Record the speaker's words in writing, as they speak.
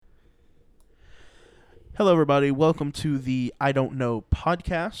Hello, everybody. Welcome to the I Don't Know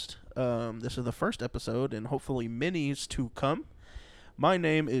podcast. This is the first episode, and hopefully minis to come. My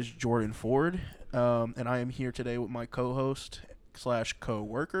name is Jordan Ford, and I am here today with my co-host slash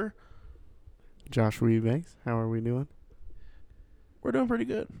co-worker. Joshua Eubanks, how are we doing? We're doing pretty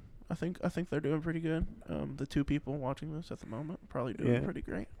good. I think they're doing pretty good. The two people watching this at the moment probably doing pretty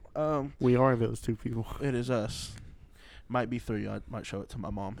great. We are those two people. It is us. Might be three. I might show it to my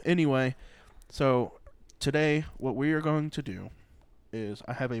mom. Anyway, so today what we are going to do is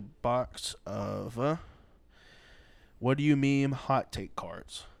I have a box of what do you meme hot take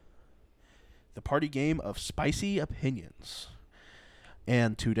cards. The party game of spicy opinions.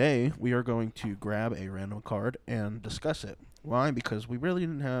 And today we are going to grab a random card and discuss it. Why? Because we really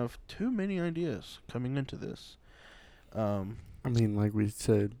didn't have too many ideas coming into this. I mean, like we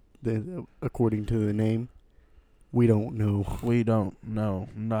said, according to the name, we don't know. We don't know.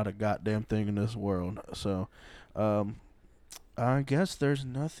 Not a goddamn thing in this world. So, I guess there's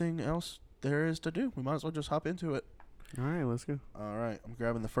nothing else there is to do. We might as well just hop into it. All right, let's go. All right, I'm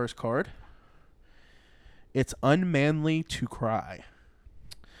grabbing the first card. It's unmanly to cry.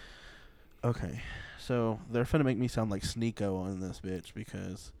 Okay, so they're finna make me sound like Sneeko on this bitch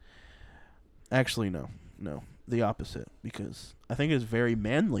because... Actually, no. The opposite. Because I think it's very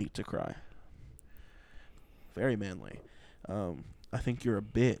manly to cry. Very manly. I think you're a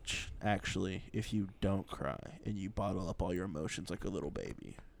bitch, actually, if you don't cry and you bottle up all your emotions like a little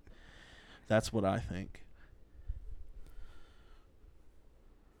baby. That's what I think.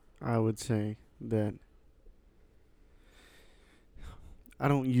 I would say that I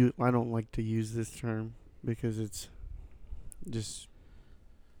don't like to use this term because it's just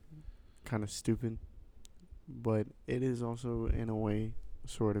kind of stupid, but it is also in a way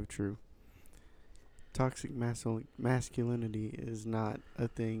sort of true. Toxic masculinity is not a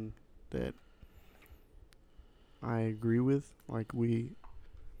thing that I agree with. Like,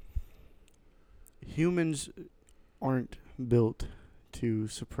 humans aren't built to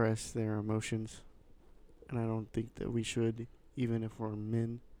suppress their emotions, and I don't think that we should, even if we're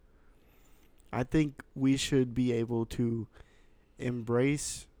men. I think we should be able to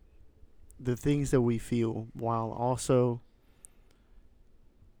embrace the things that we feel while also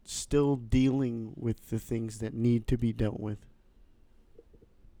still dealing with the things that need to be dealt with.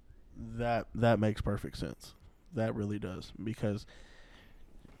 That makes perfect sense. That really does. Because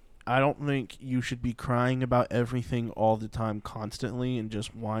I don't think you should be crying about everything all the time constantly and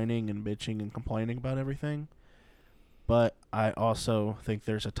just whining and bitching and complaining about everything. But I also think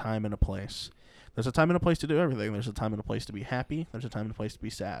there's a time and a place. There's a time and a place to do everything. There's a time and a place to be happy. There's a time and a place to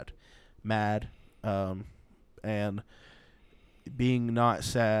be sad, mad, and being not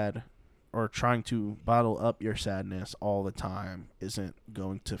sad or trying to bottle up your sadness all the time isn't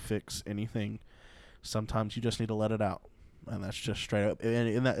going to fix anything. Sometimes you just need to let it out, and that's just straight up.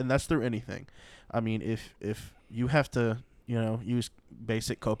 And that's through anything. I mean, if you have to, use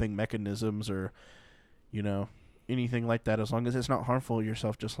basic coping mechanisms or, anything like that, as long as it's not harmful to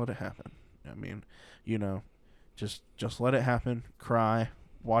yourself, just let it happen. I mean, just let it happen. Cry,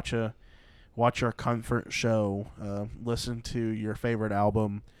 watch your comfort show, listen to your favorite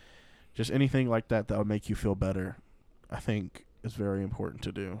album, just anything like that would make you feel better, I think is very important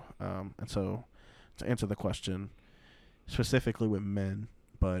to do. And so to answer the question, specifically with men,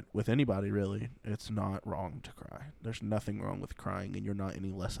 but with anybody really, it's not wrong to cry. There's nothing wrong with crying, and you're not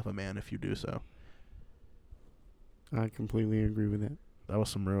any less of a man if you do so. I completely agree with that. That was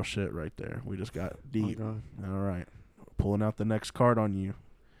some real shit right there. We just got deep. Oh, God. All right. Pulling out the next card on you.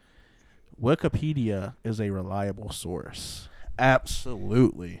 Wikipedia is a reliable source.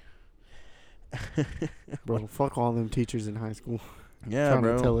 Absolutely. Bro, fuck all them teachers in high school. Yeah, trying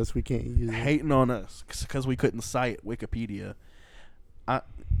bro. to tell us we can't use it. Hating on us because we couldn't cite Wikipedia.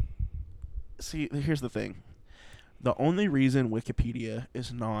 See, here's the thing. The only reason Wikipedia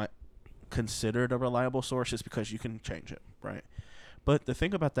is not considered a reliable source is because you can change it, right? But the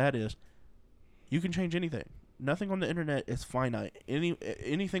thing about that is you can change anything. Nothing on the internet is finite.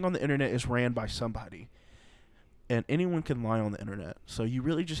 Anything on the internet is ran by somebody. And anyone can lie on the internet. So you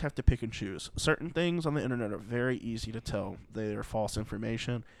really just have to pick and choose. Certain things on the internet are very easy to tell. They are false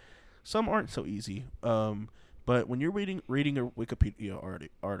information. Some aren't so easy. But when you're reading a Wikipedia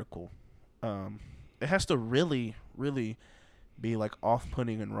article, it has to really, really be like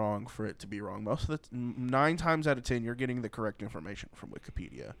off-putting and wrong for it to be wrong. Most of the 9 times out of 10, you're getting the correct information from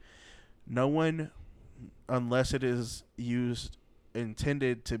Wikipedia. No one, unless it is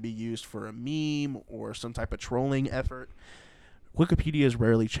intended to be used for a meme or some type of trolling effort, Wikipedia is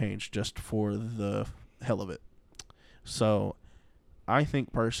rarely changed just for the hell of it. So I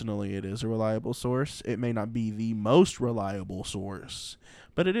think personally it is a reliable source. It may not be the most reliable source,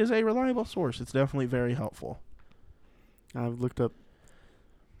 but it is a reliable source. It's definitely very helpful. I've looked up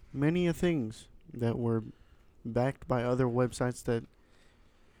many a things that were backed by other websites that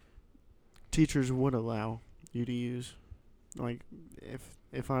teachers would allow you to use. Like,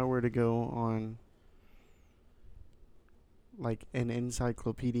 if I were to go on like an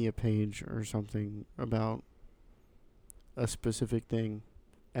encyclopedia page or something about a specific thing,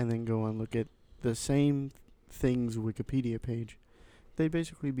 and then go and look at the same thing's Wikipedia page, they'd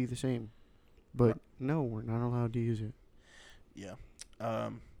basically be the same. But no, we're not allowed to use it. Yeah.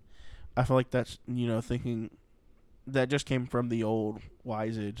 I feel like that's, thinking that just came from the old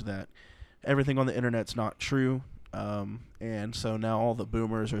wisage that everything on the internet's not true. And so now all the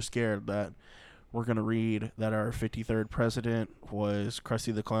boomers are scared that we're going to read that our 53rd president was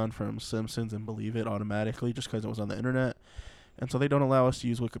Krusty the Clown from Simpsons and believe it automatically just because it was on the internet. And so they don't allow us to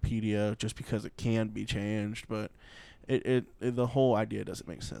use Wikipedia just because it can be changed. But the whole idea doesn't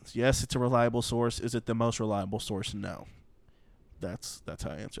make sense. Yes, it's a reliable source. Is it the most reliable source? No. That's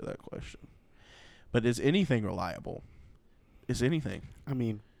how I answer that question. But is anything reliable? Is anything? I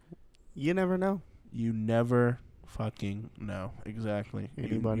mean, you never know. You never fucking know. Exactly.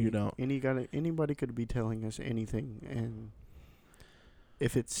 Anybody, you don't. Anybody could be telling us anything, and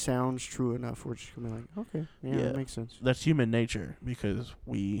if it sounds true enough, we're just gonna be like, okay, yeah, that makes sense. That's human nature because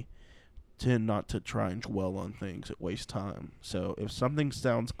we tend not to try and dwell on things. It wastes time. So if something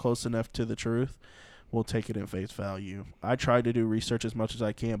sounds close enough to the truth, we'll take it in face value. I try to do research as much as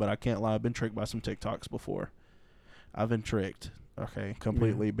I can, but I can't lie. I've been tricked by some TikToks before. I've been tricked. Okay,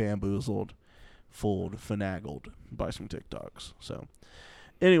 completely bamboozled, fooled, finagled by some TikToks. So,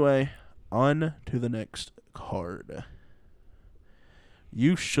 anyway, on to the next card.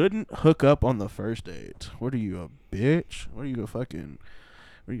 You shouldn't hook up on the first date. What are you, a bitch? What are you, a fucking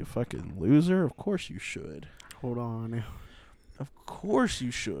loser? Of course you should. Hold on now. Of course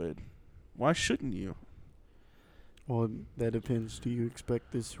you should. Why shouldn't you? Well, that depends. Do you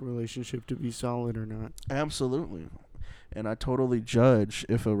expect this relationship to be solid or not? Absolutely. And I totally judge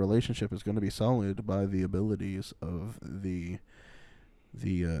if a relationship is going to be solid by the abilities of the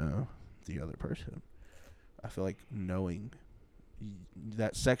other person. I feel like knowing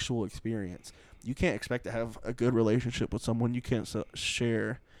that sexual experience, you can't expect to have a good relationship with someone you can't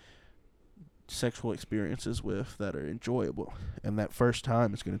share sexual experiences with that are enjoyable. And that first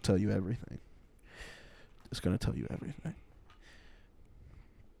time is going to tell you everything. It's going to tell you everything.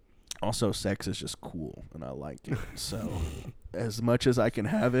 Also, sex is just cool, and I like it. So, as much as I can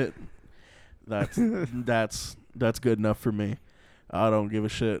have it, that's good enough for me. I don't give a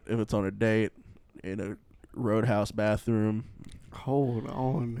shit if it's on a date, in a roadhouse bathroom. Hold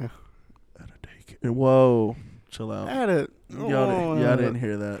on now. At a daycare. Whoa, chill out. At it. Y'all didn't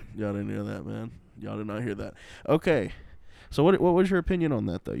hear that. Y'all didn't hear that, man. Y'all did not hear that. Okay. So what was your opinion on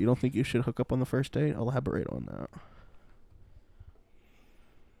that, though? You don't think you should hook up on the first date? Elaborate on that.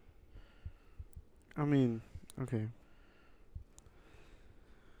 I mean, okay.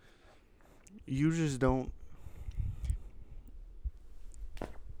 You just don't.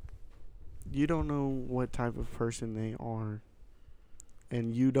 You don't know what type of person they are.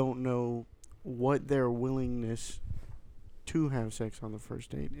 And you don't know what their willingness to have sex on the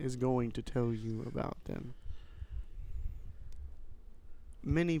first date is going to tell you about them.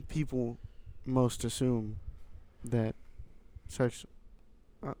 Many people most assume that sex...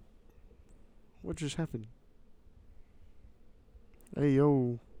 what just happened? Hey,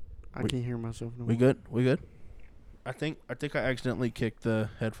 yo. I can't hear myself no more. We good? I think I accidentally kicked the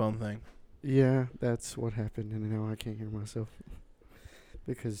headphone thing. Yeah, that's what happened, and now I can't hear myself.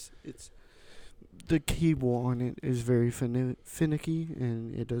 Because it's... the cable on it is very finicky,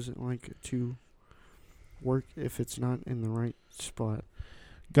 and it doesn't like to work if it's not in the right spot.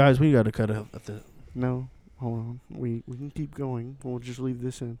 Guys, we got to cut out at the... No, hold on. We can keep going. We'll just leave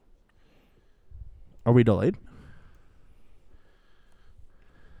this in. Are we delayed?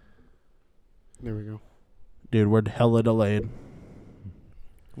 There we go. Dude, we're hella delayed.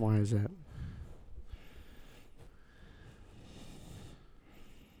 Why is that?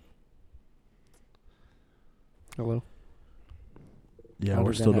 Hello? Yeah, How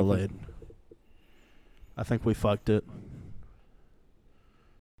we're did that still happen? delayed. I think we fucked it.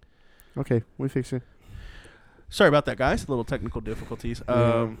 Okay, we fix it. Sorry about that, guys. Little technical difficulties.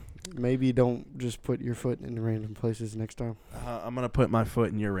 Maybe don't just put your foot in random places next time. I'm gonna put my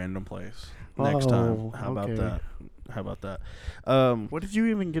foot in your random place next time. How about that? How about that? What did you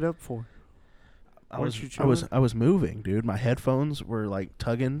even get up for? I was moving, dude. My headphones were like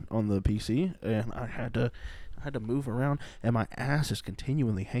tugging on the PC, and I had I had to move around, and my ass is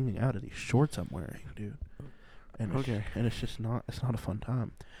continually hanging out of these shorts I'm wearing, dude. And Okay. it's just not. It's not a fun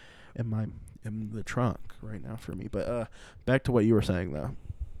time. In the trunk right now for me. But back to what you were saying though.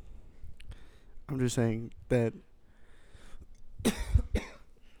 I'm just saying that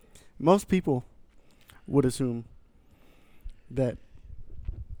most people would assume that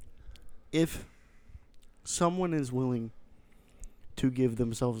if someone is willing to give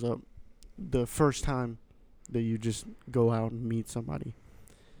themselves up the first time that you just go out and meet somebody,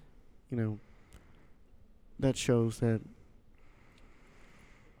 that shows that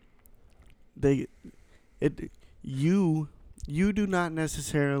you do not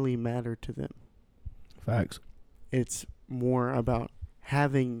necessarily matter to them. Facts. It's more about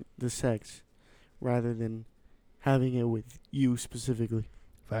having the sex rather than having it with you specifically.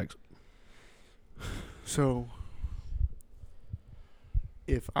 Facts. So,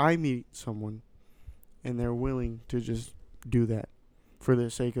 if I meet someone and they're willing to just do that for the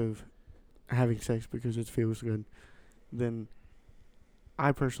sake of having sex because it feels good, then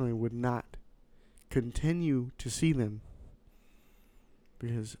I personally would not continue to see them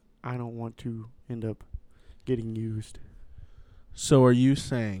because I don't want to end up getting used. So are you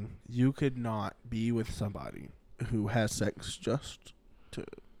saying you could not be with somebody who has sex just to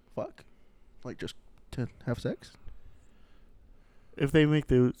fuck? Like just to have sex? If they make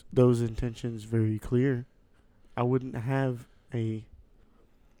those intentions very clear, I wouldn't have a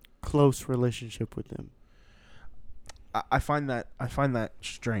close relationship with them. I find that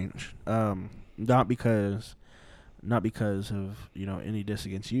strange. Not because of, any diss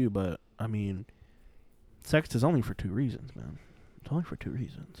against you, but I mean, sex is only for two reasons, man. It's only for two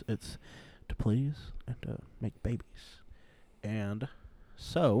reasons. It's to please and to make babies. And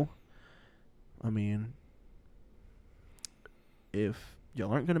so, I mean, if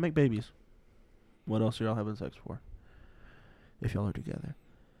y'all aren't going to make babies, what else are y'all having sex for? If y'all are together.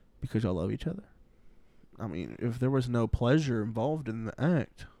 Because y'all love each other. I mean, if there was no pleasure involved in the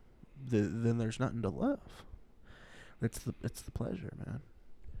act, then there's nothing to love. It's the pleasure, man.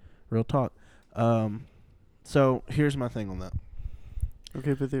 Real talk. So here's my thing on that.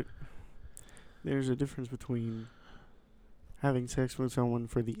 Okay, but there's a difference between having sex with someone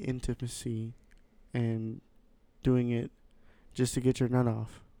for the intimacy and doing it just to get your nut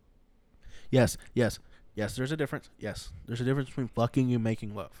off. Yes, there's a difference. Yes, there's a difference between fucking and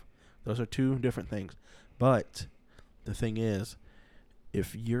making love. Those are two different things. But the thing is,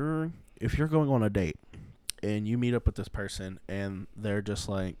 if you're going on a date and you meet up with this person and they're just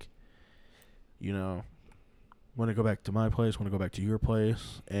like, want to go back to my place, want to go back to your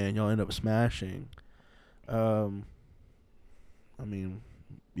place, and y'all end up smashing, I mean,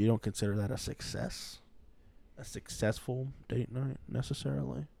 you don't consider that a successful date night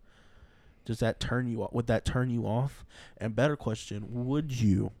necessarily. Does that turn you off? Would that turn you off? And better question, would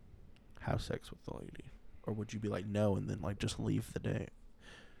you have sex with the lady? Or would you be like, no, and then like just leave the date?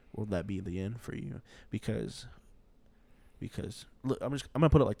 Will that be the end for you? Because look, I'm gonna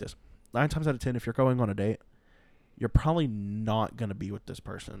put it like this. 9 times out of 10, if you're going on a date, you're probably not gonna be with this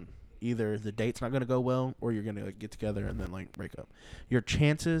person. Either the date's not gonna go well, or you're gonna get together and then like break up. Your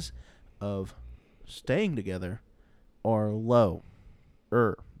chances of staying together are lower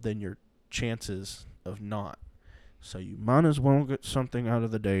than your chances of not. So you might as well get something out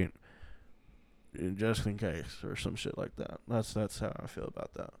of the date just in case, or some shit like that. That's how I feel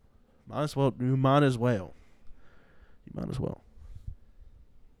about that. You might as well.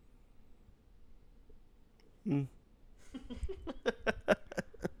 Mm.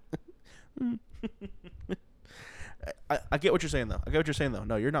 I get what you're saying though.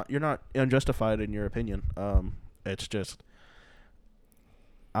 No, you're not unjustified in your opinion. It's just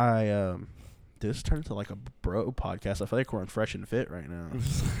this turned into like a bro podcast. I feel like we're on Fresh and Fit right now.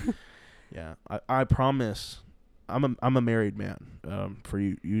 Yeah, I promise. I'm a married man. For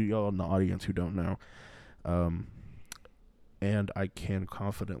y'all in the audience who don't know, and I can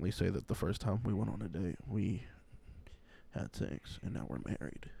confidently say that the first time we went on a date, we had sex, and now we're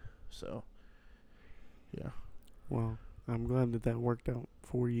married. So, yeah. Well, I'm glad that worked out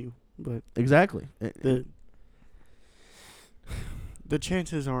for you, but Exactly. The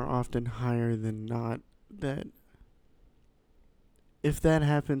chances are often higher than not that if that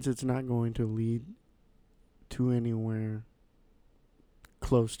happens, it's not going to lead to anywhere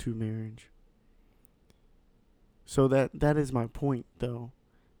close to marriage. So that is my point, though.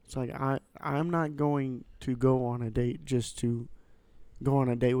 It's like I'm not going to go on a date just to go on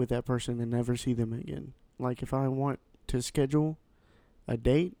a date with that person and never see them again. Like, if I want to schedule a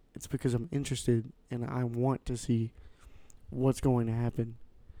date, it's because I'm interested and I want to see what's going to happen.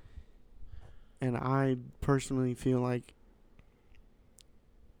 And I personally feel like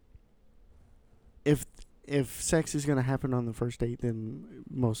if sex is gonna happen on the first date, then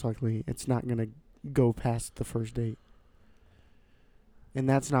most likely it's not gonna go past the first date. And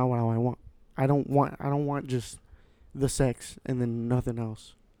that's not what I want. I don't want just the sex and then nothing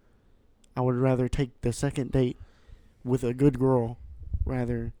else. I would rather take the second date with a good girl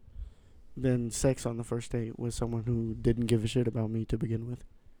rather than sex on the first date with someone who didn't give a shit about me to begin with.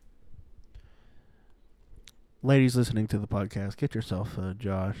 Ladies listening to the podcast, get yourself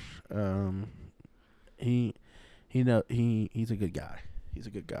Josh. He's a good guy. He's a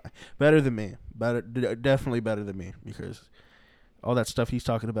good guy. Better than me. Definitely better than me, because all that stuff he's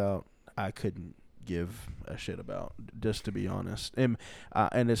talking about, I couldn't give a shit about, just to be honest. And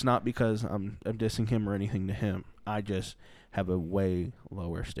it's not because I'm dissing him or anything to him. I just have a way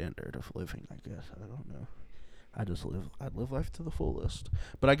lower standard of living, I guess. I don't know. I live life to the fullest.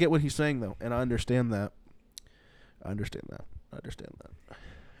 But I get what he's saying, though, and I understand that. I understand that.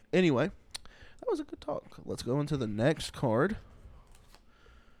 Anyway, that was a good talk. Let's go into the next card.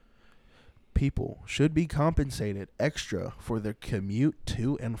 People should be compensated extra for their commute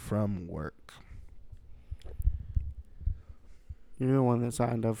to and from work. You're the one that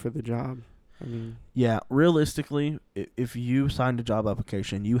signed up for the job. I mean, yeah, realistically, if you signed a job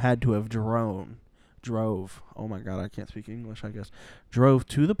application, you had to have drove. Oh my God, I can't speak English, I guess. Drove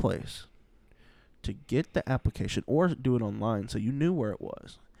to the place to get the application, or do it online so you knew where it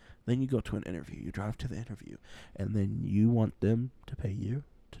was. Then you go to an interview. You drive to the interview, and then you want them to pay you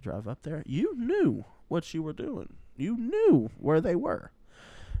to drive up there. You knew what you were doing. You knew where they were.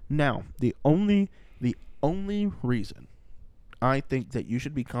 Now, the only reason I think that you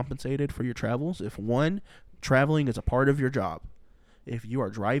should be compensated for your travels, if one, traveling is a part of your job. If you are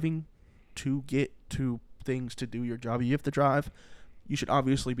driving to get to things to do your job, you have to drive, you should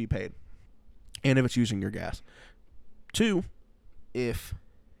obviously be paid. And if it's using your gas. 2, if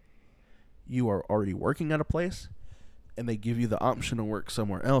you are already working at a place and they give you the option to work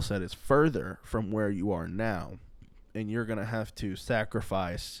somewhere else that is further from where you are now, and you're going to have to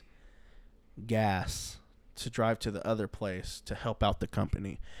sacrifice gas to drive to the other place to help out the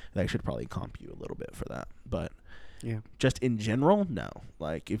company, they should probably comp you a little bit for that. But yeah, just in general, no.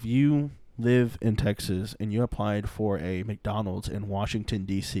 Like, if you live in Texas and you applied for a McDonald's in Washington,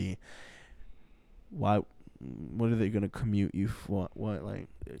 D.C., what are they going to commute you for? What, like...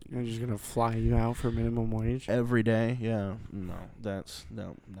 They're just going to fly you out for minimum wage? Every day? Yeah. No.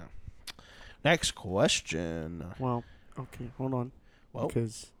 No. Next question. Well, okay, hold on. Well.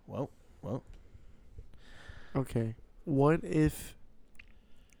 Because... Well. Okay. What if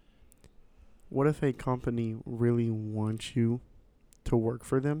a company really wants you to work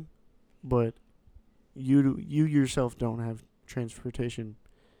for them, but you yourself don't have transportation?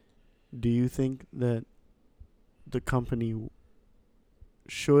 Do you think that the company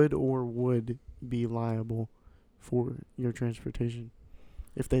should or would be liable for your transportation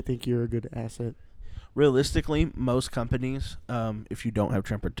if they think you're a good asset? Realistically, most companies, if you don't have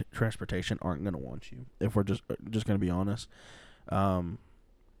transportation, aren't going to want you. If we're just going to be honest,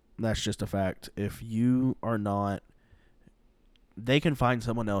 that's just a fact. If you are not, they can find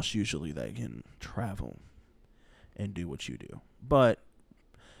someone else usually that can travel and do what you do. But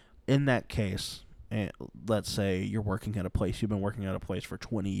in that case, let's say you're working at a place, you've been working at a place for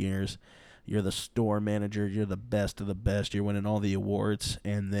 20 years, you're the store manager, you're the best of the best, you're winning all the awards,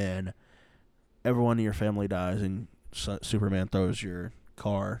 and then everyone in your family dies and Superman throws your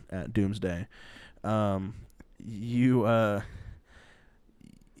car at Doomsday.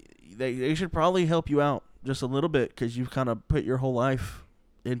 They should probably help you out just a little bit, because you've kind of put your whole life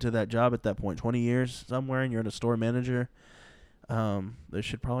into that job at that point. 20 years somewhere, and you're a store manager. They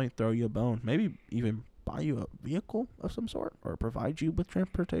should probably throw you a bone. Maybe even buy you a vehicle of some sort, or provide you with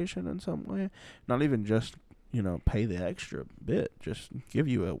transportation in some way. Not even just, pay the extra bit. Just give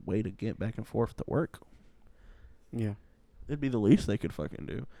you a way to get back and forth to work. Yeah. It'd be the least they could fucking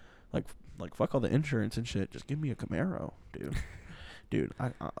do. Like fuck all the insurance and shit. Just give me a Camaro, dude. Dude,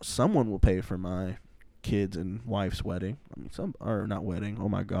 someone will pay for my kids and wife's wedding. I mean, not wedding. Oh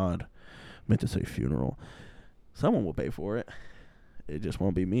my God. Meant to say funeral. Someone will pay for it. It just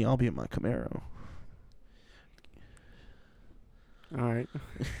won't be me. I'll be in my Camaro. All right.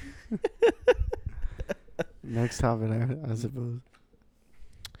 Next topic, I suppose.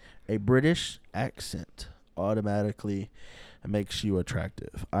 A British accent automatically makes you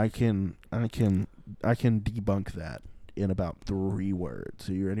attractive. I can debunk that in about 3 words.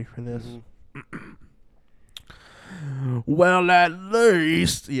 Are you ready for this? Mm-hmm. Well, at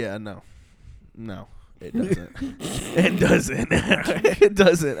least, no, it doesn't. It doesn't. It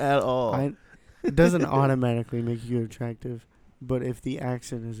doesn't at all. It doesn't automatically make you attractive, but if the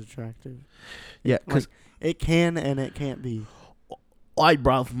accent is attractive, Yeah, because it can and it can't be. I,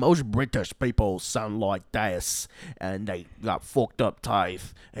 bruv, most British people sound like this, and they got fucked up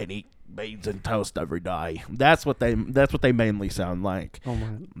teeth and eat beans and toast every day. That's what they mainly sound like. Oh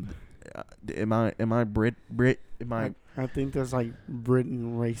my! Am I Brit? Am I think that's like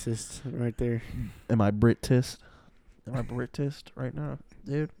Britain racist right there. Am I Britist? Am I Britist right now,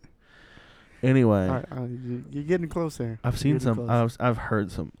 dude? Anyway, you're getting close there. I've seen some. I've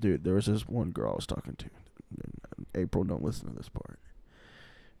heard some. Dude, there was this one girl I was talking to. April, don't listen to this part.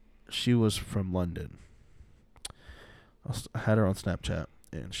 She was from London. I had her on Snapchat,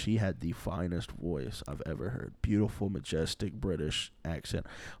 and she had the finest voice I've ever heard. Beautiful, majestic British accent.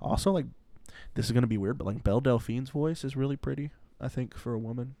 Also, like, this is gonna be weird, but like Belle Delphine's voice is really pretty, I think, for a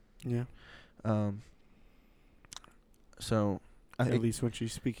woman. Yeah. So at least when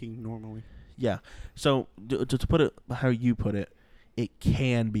she's speaking normally. Yeah. So to put it how you put it, it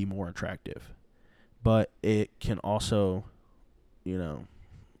can be more attractive, but it can also, it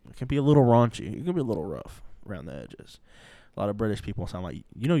can be a little raunchy. It can be a little rough around the edges. A lot of British people sound like,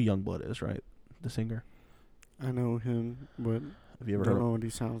 Youngblood is, right? The singer. I know him, but have you ever don't heard? know what he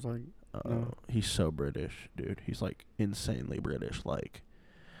sounds like. No. He's so British, dude. He's like insanely British, like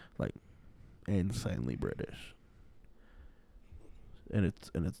insanely British. And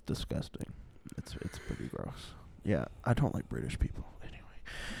it's disgusting. It's pretty gross. Yeah, I don't like British people. Anyway,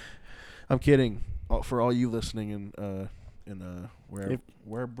 I'm kidding. For all you listening in where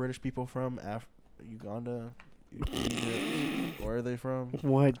are British people from? Uganda, Egypt. Where are they from?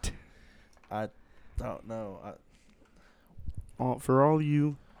 What? I don't know. For all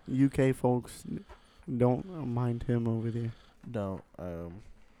you UK folks, don't mind him over there. Don't.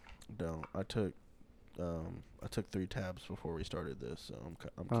 I took 3 tabs before we started this, so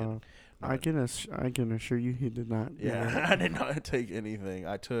I'm kidding. I can assure you he did not. Yeah, I did not take anything.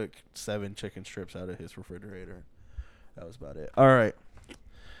 I took 7 chicken strips out of his refrigerator. That was about it. All right.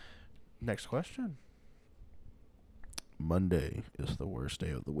 Next question. Monday is the worst day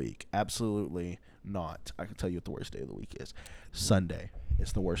of the week. Absolutely not. I can tell you what the worst day of the week is. Sunday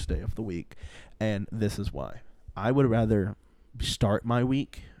is the worst day of the week, and this is why. I would rather start my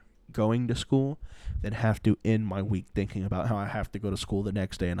week going to school than have to end my week thinking about how I have to go to school the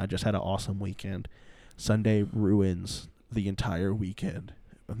next day and I just had an awesome weekend. Sunday ruins the entire weekend,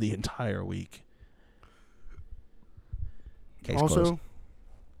 the entire week. Case also,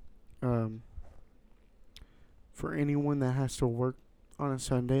 closed. For anyone that has to work on a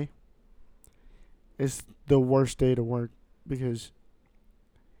Sunday, it's the worst day to work because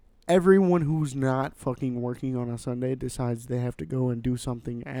everyone who's not fucking working on a Sunday decides they have to go and do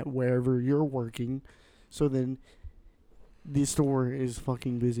something at wherever you're working. So then the store is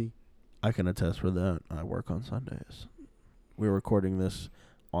fucking busy. I can attest for that. I work on Sundays. We're recording this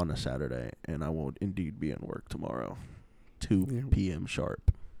on a Saturday, and I will indeed be in work tomorrow, 2 p.m.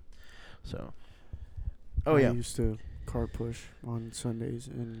 sharp. So, I used to car push on Sundays,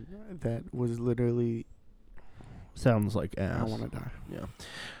 and that was literally... Sounds like ass. I want to die. Yeah.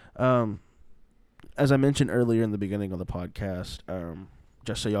 As I mentioned earlier in the beginning of the podcast,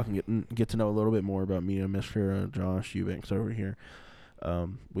 just so y'all can get to know a little bit more about me and Mr. Josh Eubanks over here.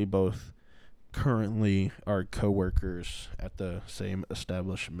 We both currently are co-workers at the same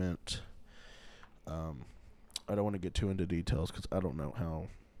establishment. I don't want to get too into details because I don't know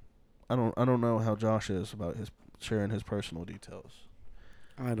how Josh is about his sharing his personal details.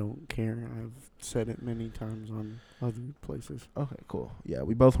 I don't care. I've said it many times on other places. Okay, cool. Yeah,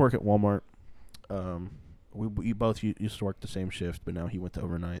 we both work at Walmart. We both used to work the same shift, but now he went to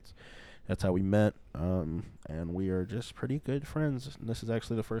overnights. That's how we met, and we are just pretty good friends. And this is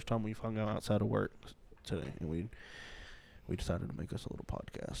actually the first time we've hung out outside of work today, and we decided to make us a little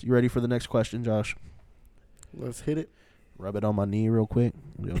podcast. You ready for the next question, Josh? Let's hit it. Rub it on my knee real quick.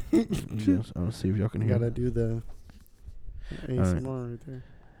 Yes, I'll see if y'all can hear. Gotta do the ASMR right there.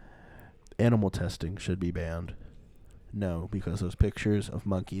 Animal testing should be banned. No, because those pictures of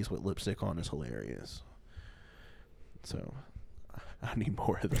monkeys with lipstick on is hilarious. So, I need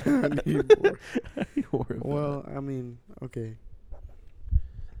more of that. I need more of well, that. I mean, okay.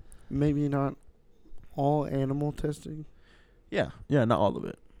 Maybe not all animal testing. Yeah, not all of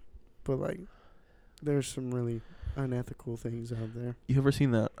it. But, like, there's some really unethical things out there. You ever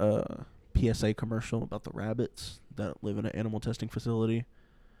seen that PSA commercial about the rabbits that live in an animal testing facility?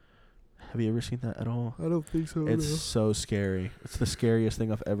 Have you ever seen that at all? I don't think so. It's so scary. It's the scariest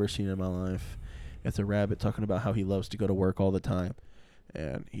thing I've ever seen in my life. It's a rabbit talking about how he loves to go to work all the time.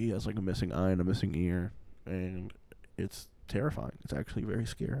 And he has like a missing eye and a missing ear. And it's terrifying. It's actually very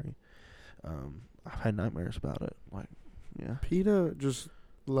scary. I've had nightmares about it. Like, yeah. PETA just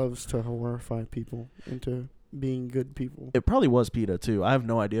loves to horrify people into being good people. It probably was PETA too. I have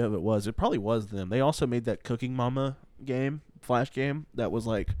no idea if it was. It probably was them. They also made that Cooking Mama game, Flash game, that was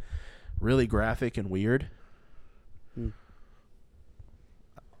like really graphic and weird.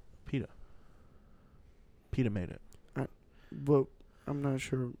 PETA. PETA made it. But I'm not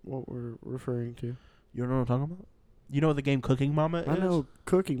sure what we're referring to. You don't know what I'm talking about? You know what the game Cooking Mama is? I know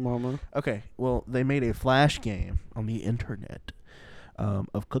Cooking Mama. Okay, well, they made a Flash game on the internet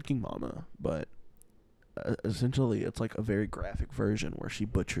of Cooking Mama, but essentially it's like a very graphic version where she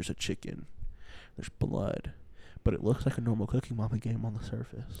butchers a chicken. There's blood, but it looks like a normal Cooking Mama game on the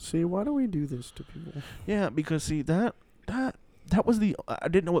surface. See, why do we do this to people? Yeah, because see that was I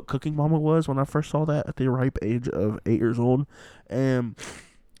didn't know what Cooking Mama was when I first saw that at the ripe age of 8 years old, and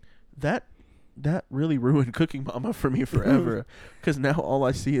that really ruined Cooking Mama for me forever. Because now all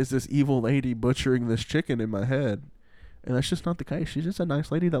I see is this evil lady butchering this chicken in my head, and that's just not the case. She's just a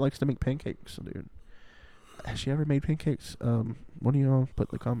nice lady that likes to make pancakes, dude. Has she ever made pancakes? One of y'all put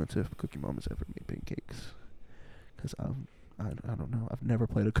in the comments if Cooking Mama's ever made pancakes. Because I don't know. I've never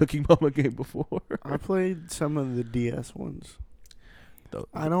played a Cooking Mama game before. I played some of the DS ones.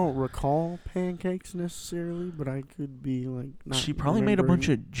 I don't recall pancakes necessarily, but I could be like not she probably made a bunch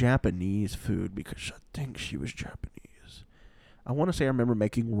remembering. of Japanese food because I think she was Japanese. I want to say I remember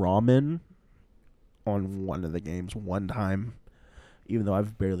making ramen on one of the games one time, even though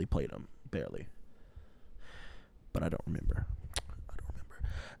I've barely played them. Barely. But I don't remember.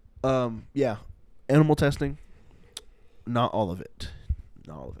 Yeah. Animal testing. Not all of it.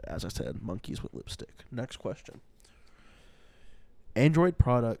 Not all of it. As I said, monkeys with lipstick. Next question. Android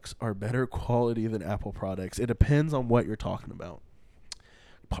products are better quality than Apple products. It depends on what you're talking about.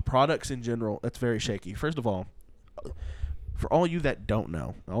 Products in general, that's very shaky. First of all, for all you that don't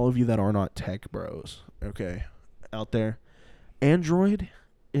know, all of you that are not tech bros, okay, out there, Android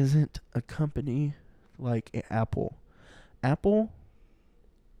isn't a company like Apple. Apple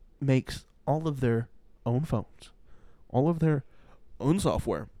makes all of their own phones, all of their own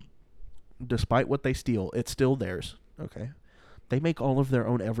software. Despite what they steal, it's still theirs, okay? They make all of their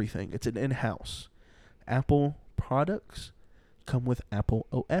own everything. It's an in-house. Apple products come with Apple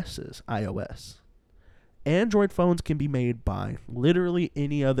OS's, iOS. Android phones can be made by literally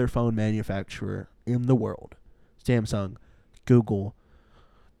any other phone manufacturer in the world. Samsung, Google,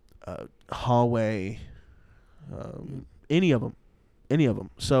 Huawei, any of them. Any of them.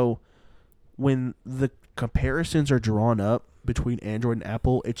 So when the comparisons are drawn up between Android and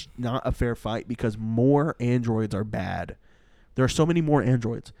Apple, it's not a fair fight because more Androids are bad. There are so many more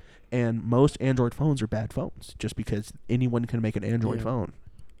Androids, and most Android phones are bad phones just because anyone can make an Android phone.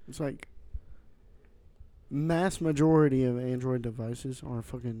 It's like mass majority of Android devices are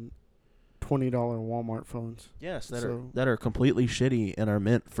fucking $20 Walmart phones. Yes, that are completely shitty and are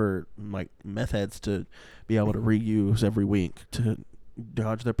meant for like meth heads to be able to reuse every week to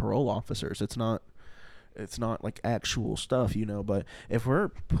dodge their parole officers. It's not like actual stuff, but if we're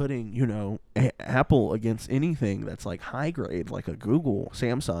putting, Apple against anything that's like high grade, like a Google,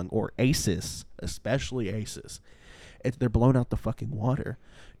 Samsung, or Asus, especially Asus, they're blown out the fucking water.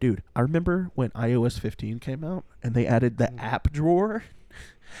 Dude, I remember when iOS 15 came out and they added the app drawer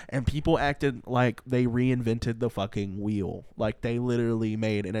and people acted like they reinvented the fucking wheel. Like they literally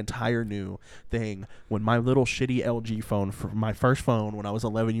made an entire new thing when my little shitty LG phone, for my first phone when I was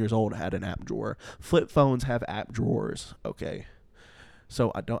 11 years old, had an app drawer. Flip phones have app drawers, okay?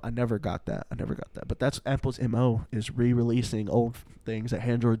 So I never got that. But that's Apple's MO, is re-releasing old things that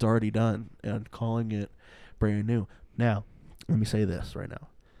Android's already done and calling it brand new. Now, let me say this right now.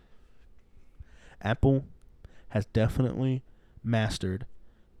 Apple has definitely mastered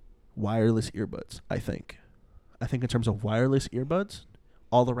wireless earbuds, I think. In terms of wireless earbuds,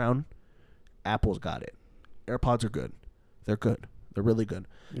 all around, Apple's got it. AirPods are good. They're good. They're really good.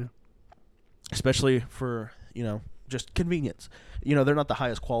 Yeah. Especially for, just convenience. They're not the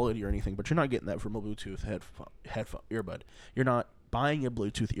highest quality or anything, but you're not getting that from a Bluetooth headphone earbud. You're not buying a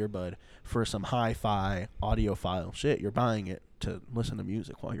Bluetooth earbud for some hi-fi audiophile shit. You're buying it to listen to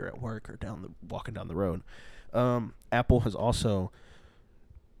music while you're at work or walking down the road. Apple has also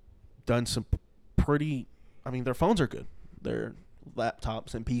done some pretty, their phones are good. Their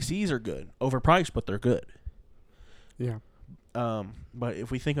laptops and PCs are good. Overpriced, but they're good. Yeah. But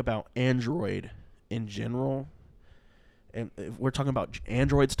if we think about Android in general, and if we're talking about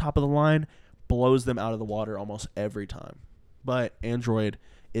Android's top of the line, blows them out of the water almost every time. But Android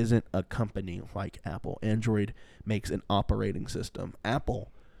isn't a company like Apple. Android makes an operating system.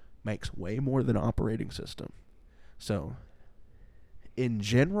 Apple makes way more than an operating system. So, in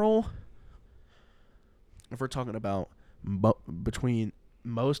general, if we're talking about between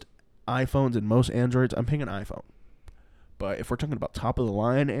most iPhones and most Androids, I'm picking iPhone. But if we're talking about top of the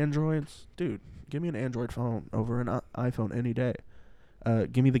line Androids, dude, give me an Android phone over an iPhone any day.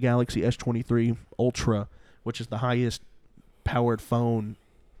 Give me the Galaxy S23 Ultra, which is the highest powered phone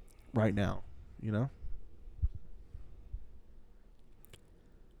right now, you know?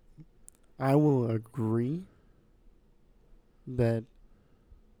 I will agree that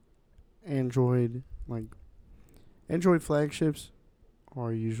Android flagships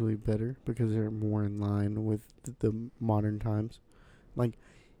are usually better because they're more in line with the modern times. Like,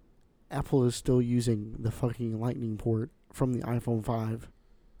 Apple is still using the fucking Lightning port from the iPhone 5.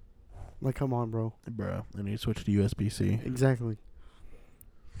 Like, come on, bro. Bro, and you switch to USB-C. Exactly.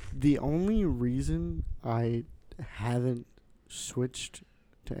 The only reason I haven't switched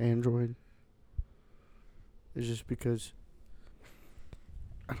to Android is just because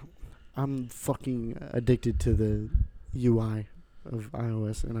I'm fucking addicted to the UI of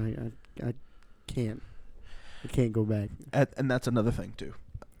iOS, and I can't go back. And that's another thing, too.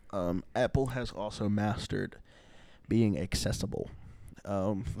 Apple has also mastered being accessible.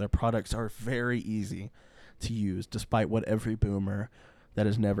 Their products are very easy to use, despite what every boomer that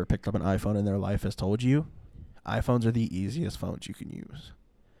has never picked up an iPhone in their life has told you. iPhones are the easiest phones you can use.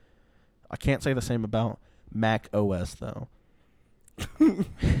 I can't say the same about Mac OS, though.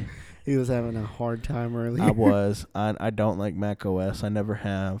 He was having a hard time earlier. I was. I don't like Mac OS. I never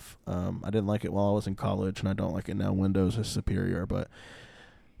have. I didn't like it while I was in college, and I don't like it now. Windows is superior, but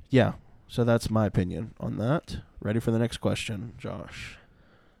yeah. So that's my opinion on that. Ready for the next question, Josh?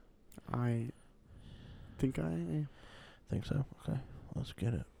 I think I am. Think so? Okay. Let's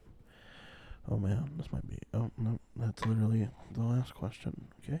get it. Oh, man. This might be... Oh, no. That's literally the last question.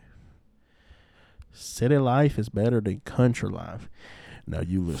 Okay. City life is better than country life. Now,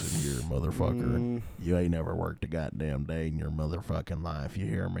 you listen here, motherfucker. You ain't never worked a goddamn day in your motherfucking life. You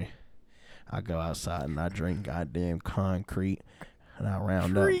hear me? I go outside and I drink goddamn concrete. And I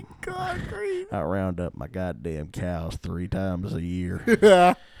round up my goddamn cows 3 times a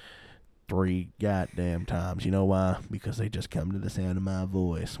year. 3 goddamn times. You know why? Because they just come to the sound of my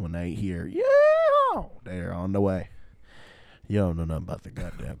voice when they hear, yeah, they're on the way. You don't know nothing about the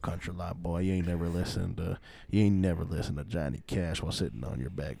goddamn country life, boy. You ain't never listened to Johnny Cash while sitting on your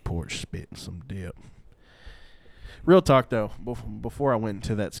back porch spitting some dip. Real talk, though, before I went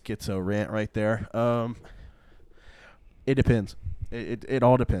into that schizo rant right there, it depends. It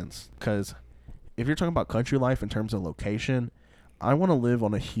all depends. Because if you're talking about country life in terms of location, I want to live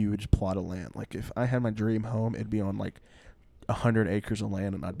on a huge plot of land. Like, if I had my dream home, it'd be on, 100 acres of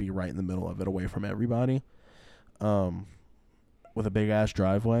land, and I'd be right in the middle of it away from everybody. With a big-ass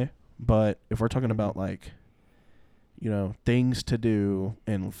driveway. But if we're talking about, things to do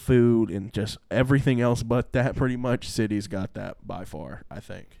and food and just everything else but that, pretty much, cities got that by far, I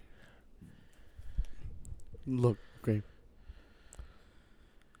think. Look, okay.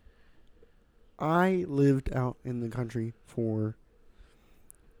 I lived out in the country for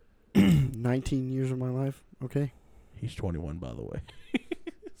 19 years of my life, okay? He's 21, by the way.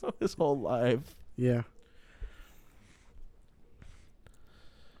 So his whole life. Yeah.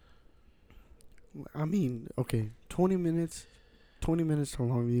 I mean, okay, 20 minutes to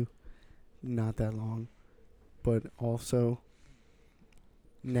Longview, not that long. But also,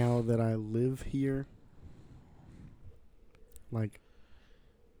 now that I live here,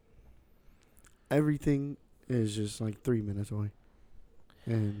 everything is just 3 minutes away.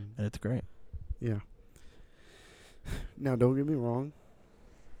 And it's great. Yeah. Now, don't get me wrong.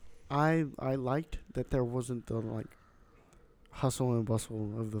 I liked that there wasn't the, hustle and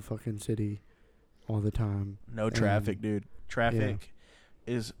bustle of the fucking city all the time. No traffic, dude. Traffic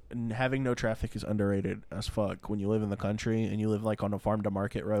is... Having no traffic is underrated as fuck. When you live in the country and you live, on a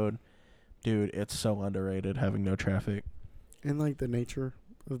farm-to-market road, dude, it's so underrated having no traffic. And, the nature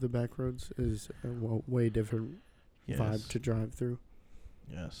of the back roads is a way different vibe to drive through.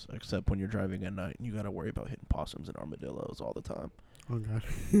 Yes, except when you're driving at night and you got to worry about hitting possums and armadillos all the time. Oh,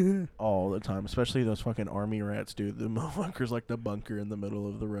 God. All the time. Especially those fucking army rats, dude. The motherfuckers like the bunker in the middle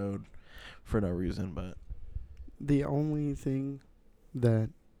of the road for no reason, but... The only thing that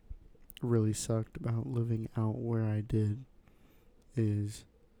really sucked about living out where I did is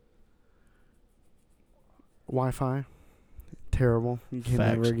Wi-Fi. Terrible. You can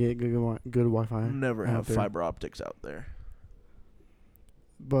never get good Wi-Fi. Never have fiber optics out there.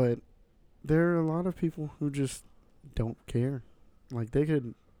 But there are a lot of people who just don't care. They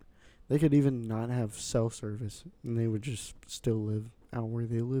could even not have cell service, and they would just still live out where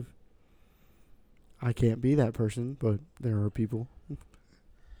they live. I can't be that person, but there are people.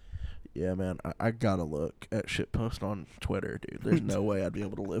 Yeah, man, I gotta look at shitpost on Twitter, dude. There's no way I'd be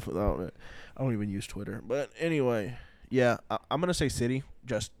able to live without it. I don't even use Twitter. But anyway, yeah, I'm gonna say city,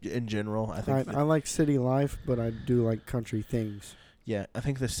 just in general. I think I like city life, but I do like country things. yeah, I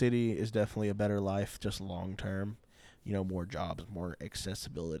think the city is definitely a better life, just long term. You know, more jobs, more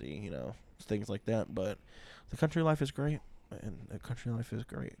accessibility, you know, things like that. But the country life is great, and the country life is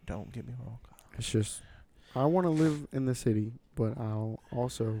great. Don't get me wrong. It's just, I want to live in the city, but I'll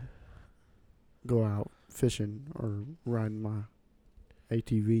also go out fishing or riding my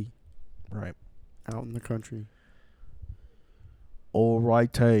ATV Right. out in the country. All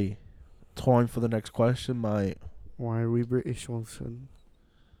righty. Time for the next question, mate. Why are we British, Wilson?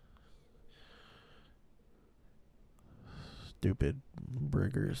 Stupid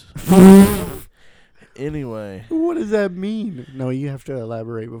briggers. Anyway, What does that mean? No, you have to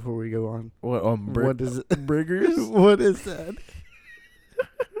elaborate before we go on. what What does it? briggers? What is that?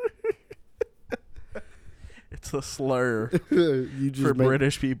 It's a slur You just for make,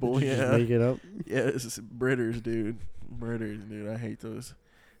 British people. did you just Yeah, make it up. yeah. It's Britters, dude. Britters, dude. I hate those.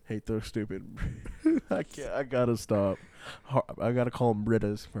 Hate those stupid. I can't. I gotta stop. I gotta call them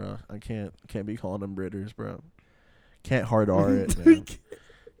Britas, bro. I can't be calling them Britters, bro. Can't hard R it, man.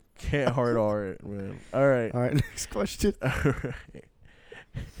 Can't hard R it, man. All right. All right, next question. All right.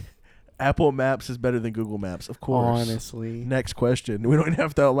 Apple Maps is better than Google Maps, of course. Honestly, Next question. We don't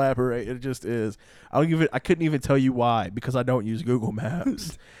have to elaborate. It just is. I couldn't even tell you why because I don't use Google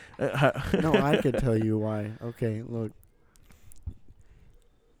Maps. no, I could tell you why. Okay, look.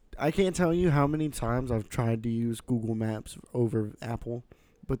 I can't tell you how many times I've tried to use Google Maps over Apple,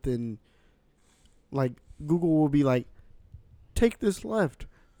 but then, like, Google will be like, take this left.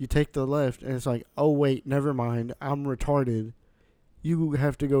 You take the left, and it's like, oh, wait, never mind. I'm retarded. You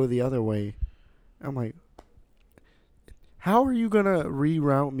have to go the other way. I'm like, how are you going to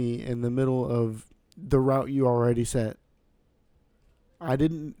reroute me in the middle of the route you already set? I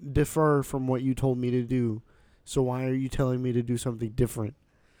didn't defer from what you told me to do, so why are you telling me to do something different?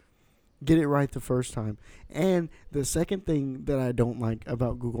 Get it right the first time. And the second thing that I don't like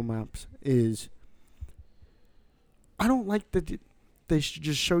about Google Maps is I don't like that they should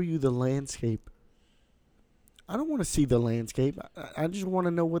just show you the landscape. I don't want to see the landscape. I just want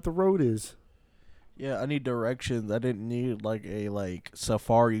to know what the road is. Yeah, I need directions. I didn't need like a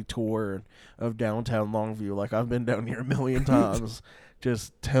safari tour of downtown Longview. Like I've been down here a million times.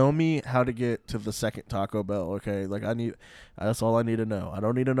 Just tell me how to get to the second Taco Bell, okay? Like that's all I need to know. I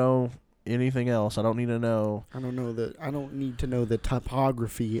don't need to know anything else. I don't need to know. I don't need to know the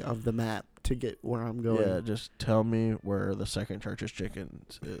topography of the map to get where I'm going. Yeah, just tell me where the second Church's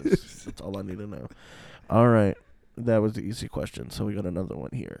Chickens is. That's all I need to know. All right. That was the easy question. So we got another one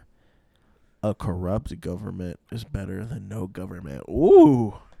here. A corrupt government is better than no government.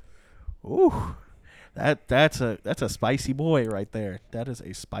 Ooh. Ooh. That's a spicy boy right there. That is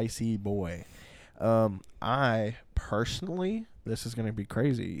a spicy boy. I personally, this is gonna be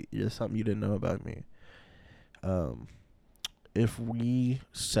crazy. It's something you didn't know about me. If we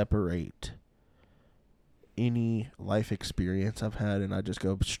separate any life experience I've had and I just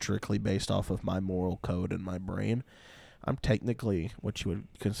go strictly based off of my moral code and my brain, I'm technically what you would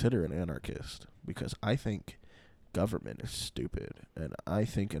consider an anarchist because I think government is stupid, and I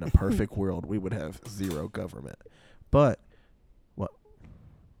think in a perfect world we would have zero government. But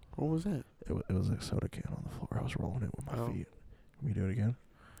what was that? It was a soda can on the floor. I was rolling it with my feet. Can we do it again?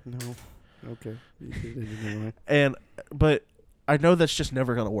 No. Okay. You did it anyway. But I know that's just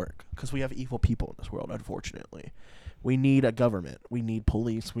never going to work because we have evil people in this world, unfortunately. We need a government. We need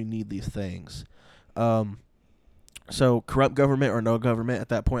police. We need these things. So corrupt government or no government, at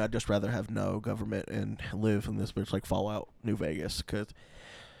that point, I'd just rather have no government and live in this bitch like Fallout New Vegas because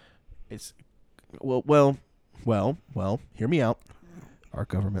it's, well, hear me out. Our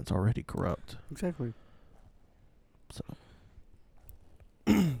government's already corrupt. Exactly. So,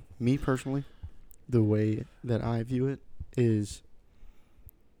 me personally, the way that I view it is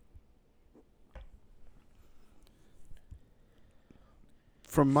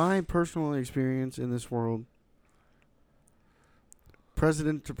from my personal experience in this world,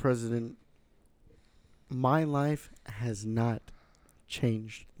 president to president, my life has not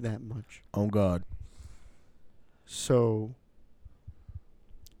changed that much. oh God. So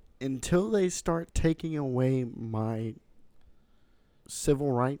until they start taking away my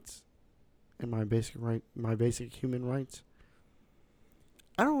civil rights and my basic human rights,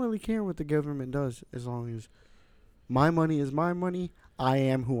 I don't really care what the government does as long as my money is my money. I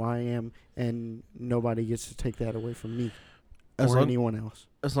am who I am, and nobody gets to take that away from me or anyone else.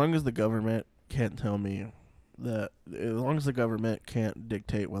 As long as the government can't tell me that as long as the government can't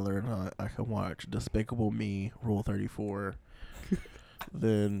dictate whether or not I can watch Despicable Me, Rule 34,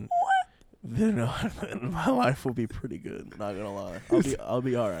 then my life will be pretty good. Not gonna lie, I'll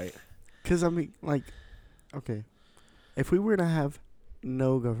be all right. Because, I mean, like, okay. If we were to have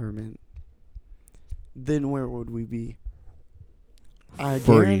no government, then where would we be? I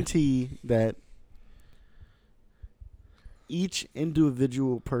Free. guarantee that each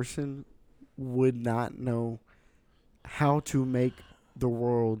individual person would not know how to make the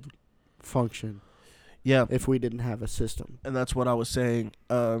world function Yeah, if we didn't have a system. and that's what I was saying.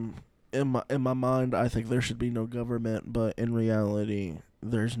 In my mind, I think there should be no government, but in reality,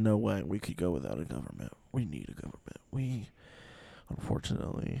 there's no way we could go without a government. We need a government. We,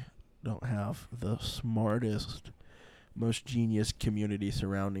 unfortunately, don't have the smartest, most genius community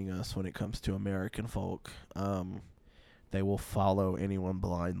surrounding us when it comes to American folk. They will follow anyone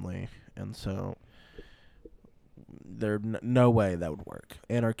blindly, and so there's no way that would work.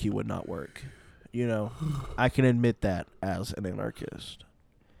 Anarchy would not work. You know, I can admit that as an anarchist.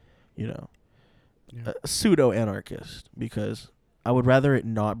 You know, Yeah. a pseudo-anarchist, because I would rather it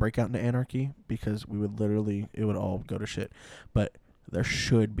not break out into anarchy, because it would all go to shit. But there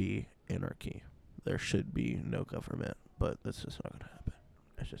should be anarchy. There should be no government, but that's just not going to happen.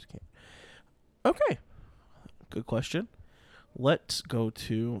 I just can't. Okay. Good question. Let's go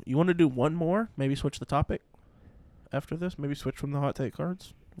to... You want to do one more? Maybe switch the topic after this? Maybe switch from the hot take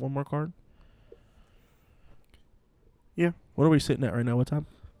cards? One more card? Yeah. What are we sitting at right now? What time?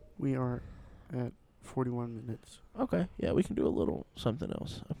 We are at 41 minutes. Okay. Yeah, we can do a little something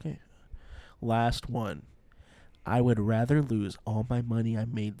else. Okay. Last one. I would rather lose all my money I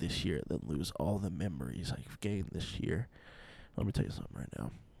made this year than lose all the memories I've gained this year. Let me tell you something right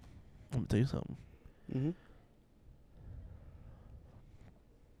now. Let me tell you something. Mm-hmm.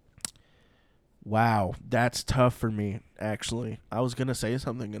 Wow, that's tough for me, actually. I was going to say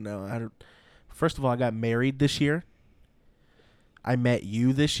something, and now first of all, I got married this year. I met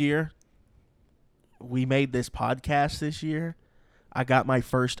you this year. We made this podcast this year. I got my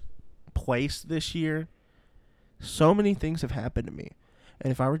first place this year. So many things have happened to me.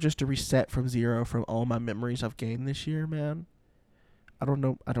 And if I were just to reset from zero from all my memories I've gained this year, man, I don't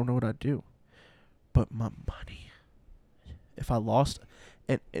know what I'd do. But my money. If I lost...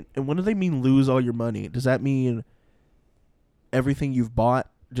 And when do they mean lose all your money? Does that mean everything you've bought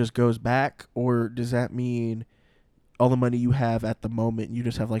just goes back? Or does that mean all the money you have at the moment, you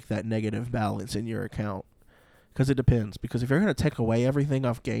just have like that negative balance in your account? Because it depends. Because if you're going to take away everything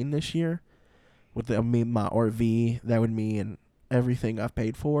I've gained this year, my RV, that would mean everything I've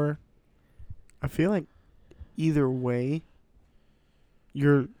paid for. I feel like either way,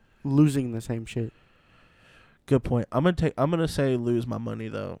 you're losing the same shit. Good point. I'm gonna say lose my money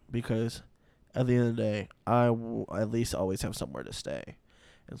though, because at the end of the day, I will at least always have somewhere to stay,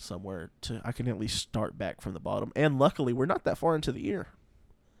 and I can at least start back from the bottom. And luckily, we're not that far into the year,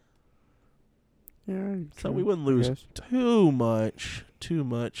 Yeah. so we wouldn't lose too much.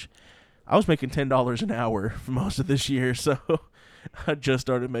 I was making $10 an hour for most of this year, so I just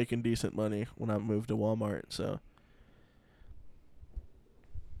started making decent money when I moved to Walmart. So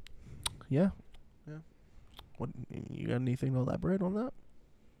yeah. What, you got anything to elaborate on that?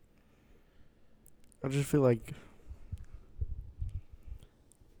 I just feel like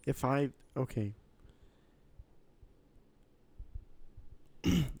if it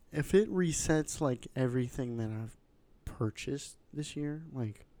resets like everything that I've purchased this year,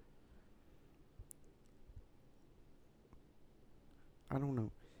 like I don't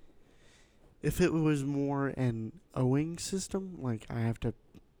know. If it was more an owing system, like I have to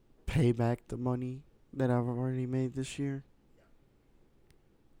pay back the money that I've already made this year,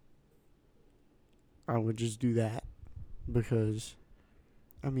 I would just do that. Because,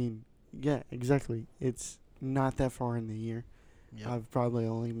 I mean, yeah, exactly. It's not that far in the year. Yep. I've probably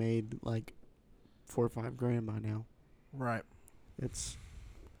only made like $4 or $5 grand by now. Right. It's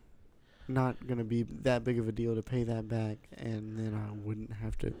not going to be that big of a deal to pay that back, and then I wouldn't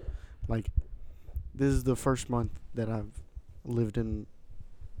have to, like, this is the first month that I've lived in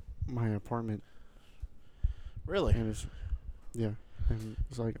my apartment. Really? And it's, yeah, and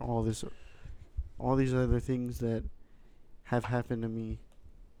it's like all these other things that have happened to me.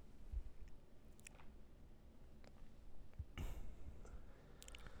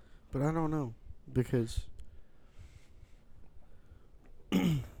 But I don't know, because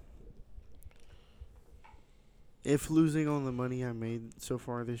if losing all the money I made so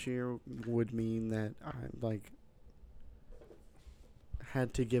far this year would mean that I, like,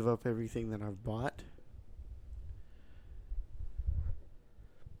 had to give up everything that I've bought,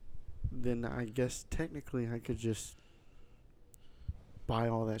 then I guess technically I could just buy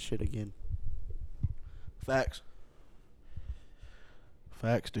all that shit again. Facts.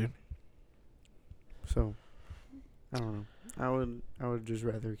 Facts, dude. So, I don't know. I would just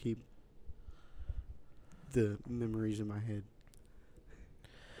rather keep the memories in my head.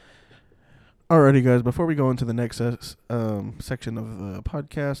 Alrighty, guys. Before we go into the next section of the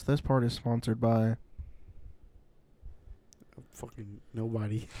podcast, this part is sponsored by Fucking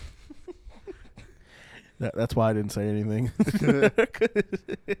nobody. That's why I didn't say anything.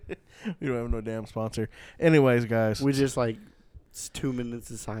 We don't have no damn sponsor. Anyways, guys. We just it's 2 minutes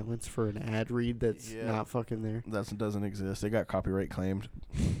of silence for an ad read that's not fucking there. That doesn't exist. They got copyright claimed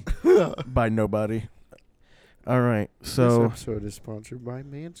by nobody. All right, so this episode is sponsored by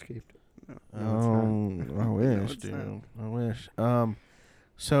Manscaped. I wish, dude. I wish.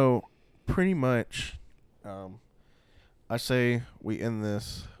 So pretty much, I say we end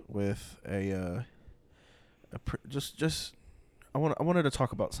this with I wanted to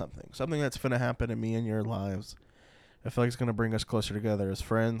talk about something that's finna happen to me in your lives. I feel like it's gonna bring us closer together as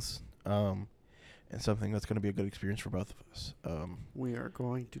friends, and something that's gonna be a good experience for both of us. We are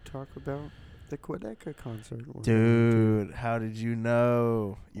going to talk about the Quedeca concert. Dude, how did you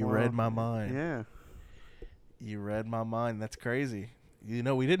know? You read my mind. Yeah. You read my mind. That's crazy. You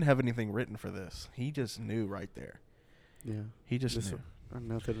know, we didn't have anything written for this. He just knew right there. Yeah. He just knew.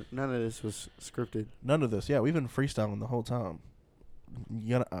 None of this was scripted. None of this. Yeah, we've been freestyling the whole time.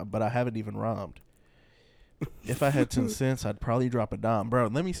 But I haven't even rhymed. If I had 10 cents, I'd probably drop a dime. Bro,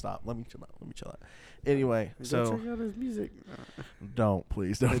 let me stop. Let me chill out. Anyway, so check out his music.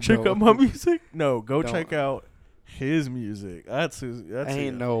 Please don't check out my music. No, go check out his music. That's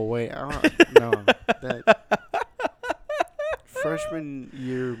ain't no way. No. Freshman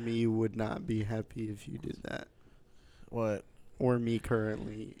year me would not be happy if you did that. What? Or me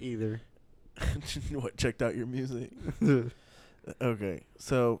currently either. What, checked out your music? Okay,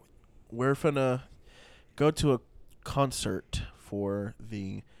 so we're finna go to a concert for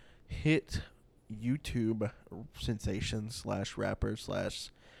the hit YouTube sensation / rapper /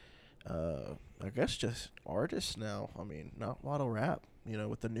 I guess just artist now. I mean, not a lot of rap,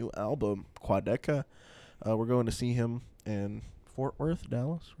 with the new album, Quedeca. We're going to see him in Fort Worth,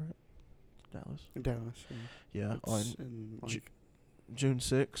 Dallas, right? Dallas. Yeah, on June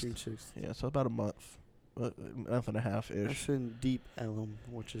 6th. June 6th. Yeah, so about a month and a half-ish. That's in Deep Ellum,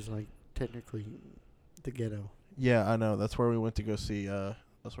 which is technically the ghetto. Yeah, I know. That's where we went to go see.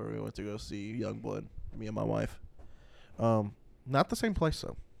 Youngblood. Me and my wife. Not the same place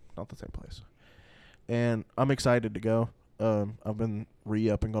though. Not the same place. And I'm excited to go. I've been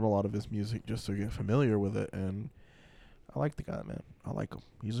re-upping on a lot of his music just to get familiar with it, and I like the guy, man. I like him.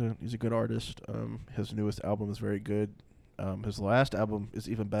 He's a good artist. His newest album is very good. His last album is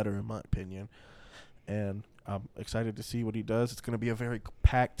even better in my opinion, and I'm excited to see what he does. It's going to be a very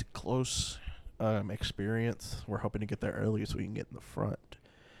packed, close experience. We're hoping to get there early so we can get in the front.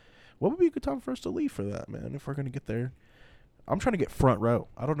 What would be a good time for us to leave for that, man? If we're going to get there, I'm trying to get front row.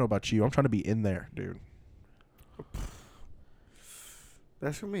 I don't know about you. I'm trying to be in there, dude.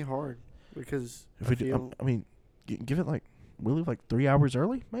 That's going to be hard because if we do, give it we'll leave 3 hours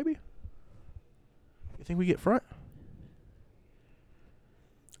early, maybe. You think we get front?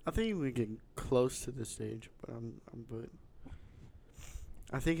 I think we get close to the stage, but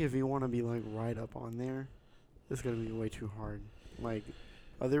I think if you want to be right up on there, it's gonna be way too hard.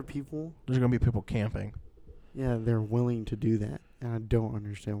 Other people, there's gonna be people camping. Yeah, they're willing to do that, and I don't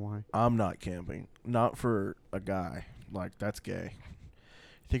understand why. I'm not camping. Not for a guy. That's gay.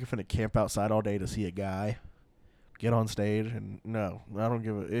 You think I'm gonna camp outside all day to see a guy get on stage? And no, I don't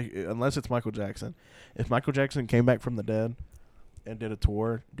give a unless it's Michael Jackson. If Michael Jackson came back from the dead and did a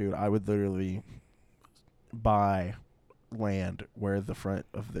tour, dude, I would literally buy land where the front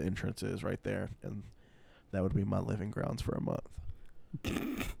of the entrance is right there, and that would be my living grounds for a month.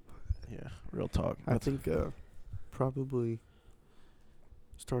 Yeah, real talk. I think probably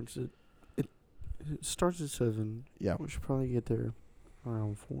starts at it starts at 7. Yeah, we should probably get there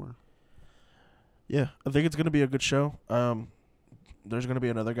around 4. Yeah, I think it's gonna be a good show. There's gonna be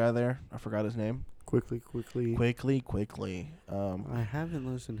another guy there. I forgot his name. Quickly. I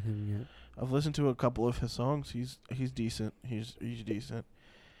haven't listened to him yet. I've listened to a couple of his songs. He's decent. He's decent.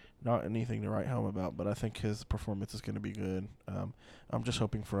 Not anything to write home about, but I think his performance is going to be good. I'm just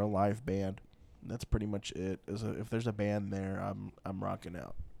hoping for a live band. That's pretty much it. If there's a band there, I'm rocking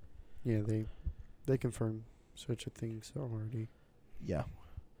out. Yeah, they confirmed such a thing already. Yeah.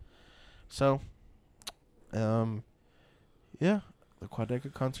 So, yeah, the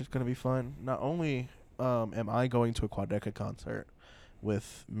Quedeca concert's going to be fun. Not only am I going to a Quedeca concert,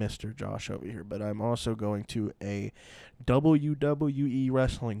 with Mr. Josh over here, but I'm also going to a WWE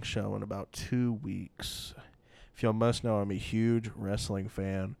wrestling show in about 2 weeks. If y'all must know, I'm a huge wrestling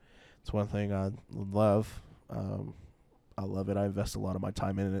fan. It's one thing I love. I love it. I invest a lot of my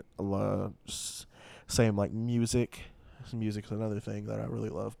time in it. Same like music. Music's another thing that I really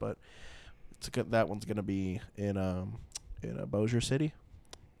love, but that one's gonna be in Bossier City,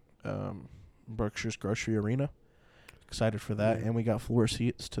 Berkshire's Grocery Arena. Excited for that, and we got floor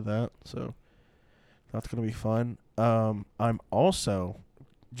seats to that, so that's gonna be fun. I'm also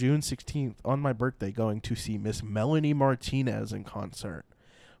June 16th on my birthday going to see Miss Melanie Martinez in concert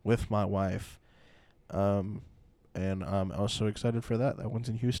with my wife, and I'm also excited for that. That one's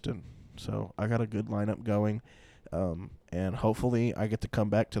in Houston, so I got a good lineup going. And hopefully I get to come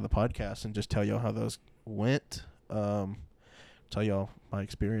back to the podcast and just tell y'all how those went. Tell y'all my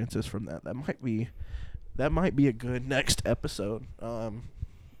experiences from that. That might be a good next episode.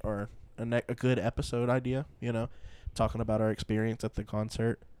 Or a good episode idea, talking about our experience at the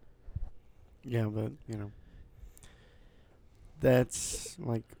concert. Yeah, but, that's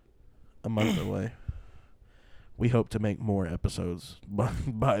like a month away. We hope to make more episodes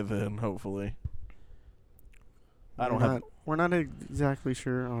by then, hopefully. We're not exactly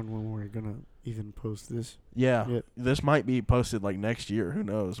sure on when we're gonna even post this. Yeah, yet. This might be posted like next year. Who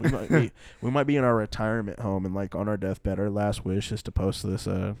knows? We might be in our retirement home and like on our deathbed. Our last wish is to post this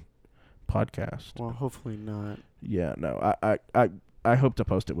podcast. Well, hopefully not. Yeah, no. I hope to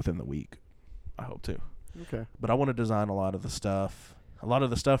post it within the week. I hope to. Okay. But I want to design a lot of the stuff. A lot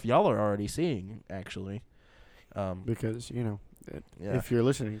of the stuff y'all are already seeing, actually. Because if you're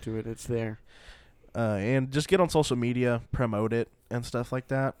listening to it, it's there. And just get on social media, promote it and stuff like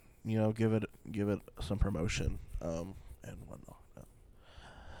that. Give it some promotion, and whatnot.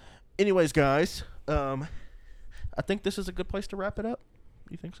 Anyways, guys, I think this is a good place to wrap it up.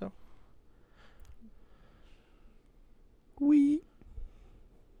 You think so?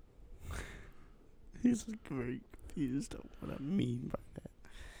 He's very confused on what I mean by that.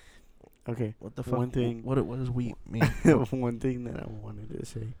 Okay. What the fuck? One thing. What does we mean? One thing that I wanted to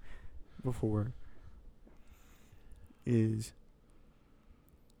say before is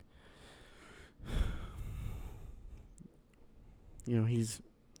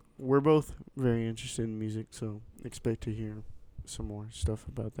we're both very interested in music, so expect to hear some more stuff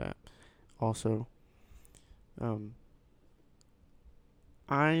about that. Also,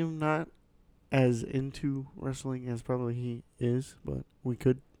 I'm not as into wrestling as probably he is, but we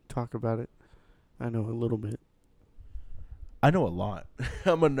could talk about it. I know a little bit. I know a lot.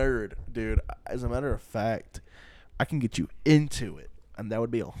 I'm a nerd, dude. As a matter of fact, I can get you into it, and that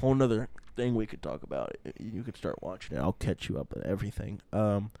would be a whole nother thing we could talk about. You could start watching it. I'll catch you up on everything.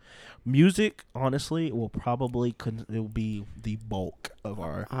 Music, honestly, will probably it will be the bulk of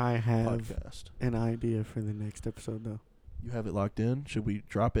our podcast. An idea for the next episode, though. You have it locked in? Should we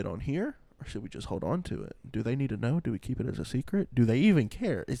drop it on here, or should we just hold on to it? Do they need to know? Do we keep it as a secret? Do they even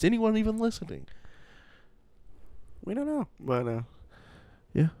care? Is anyone even listening? We don't know, but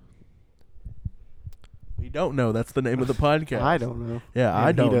yeah. We don't know. That's the name of the podcast. I don't know. Yeah,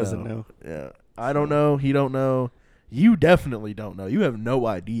 I don't know. He doesn't know. Yeah, I don't know. He don't know. You definitely don't know. You have no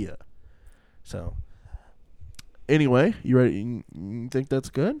idea. So, anyway, you ready? You think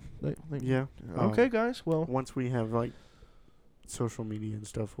that's good? Yeah. Okay, guys. Well, once we have like social media and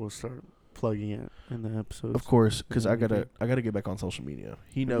stuff, we'll start plugging it in the episodes. Of course, because I gotta get back on social media.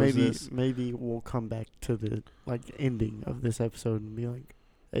 He knows this. Maybe we'll come back to the ending of this episode and be like,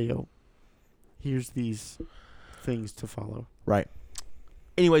 "Hey, yo, here's these things to follow." Right.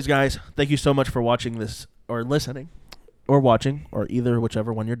 Anyways, guys, thank you so much for watching this, or listening, or watching, or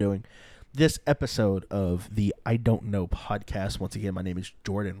whichever one you're doing. This episode of the I Don't Know podcast. Once again, my name is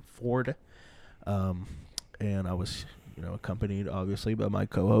Jordan Ford, and I was, accompanied obviously by my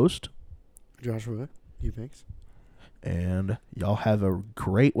co-host Joshua Eubanks. And y'all have a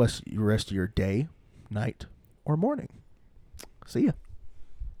great rest of your day, night, or morning. See ya.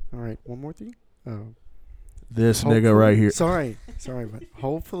 All right, one more thing. This nigga right here. Sorry, but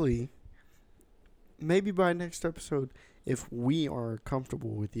hopefully, maybe by next episode, if we are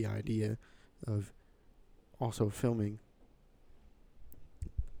comfortable with the idea of also filming,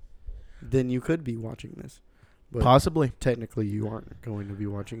 then you could be watching this. But possibly. Technically, you aren't going to be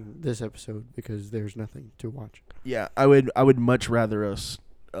watching this episode because there's nothing to watch. Yeah, I would much rather us.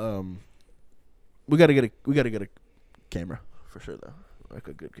 We gotta get a camera for sure though, like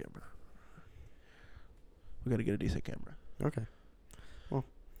a good camera. We gotta get a decent camera. Okay. Well,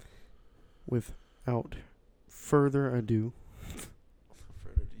 without further ado,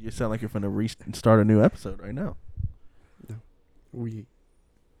 you sound like you're finna restart a new episode right now. No, we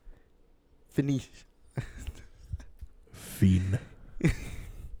Finish. Fiend.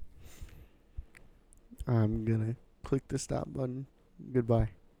 I'm gonna click the stop button. Goodbye.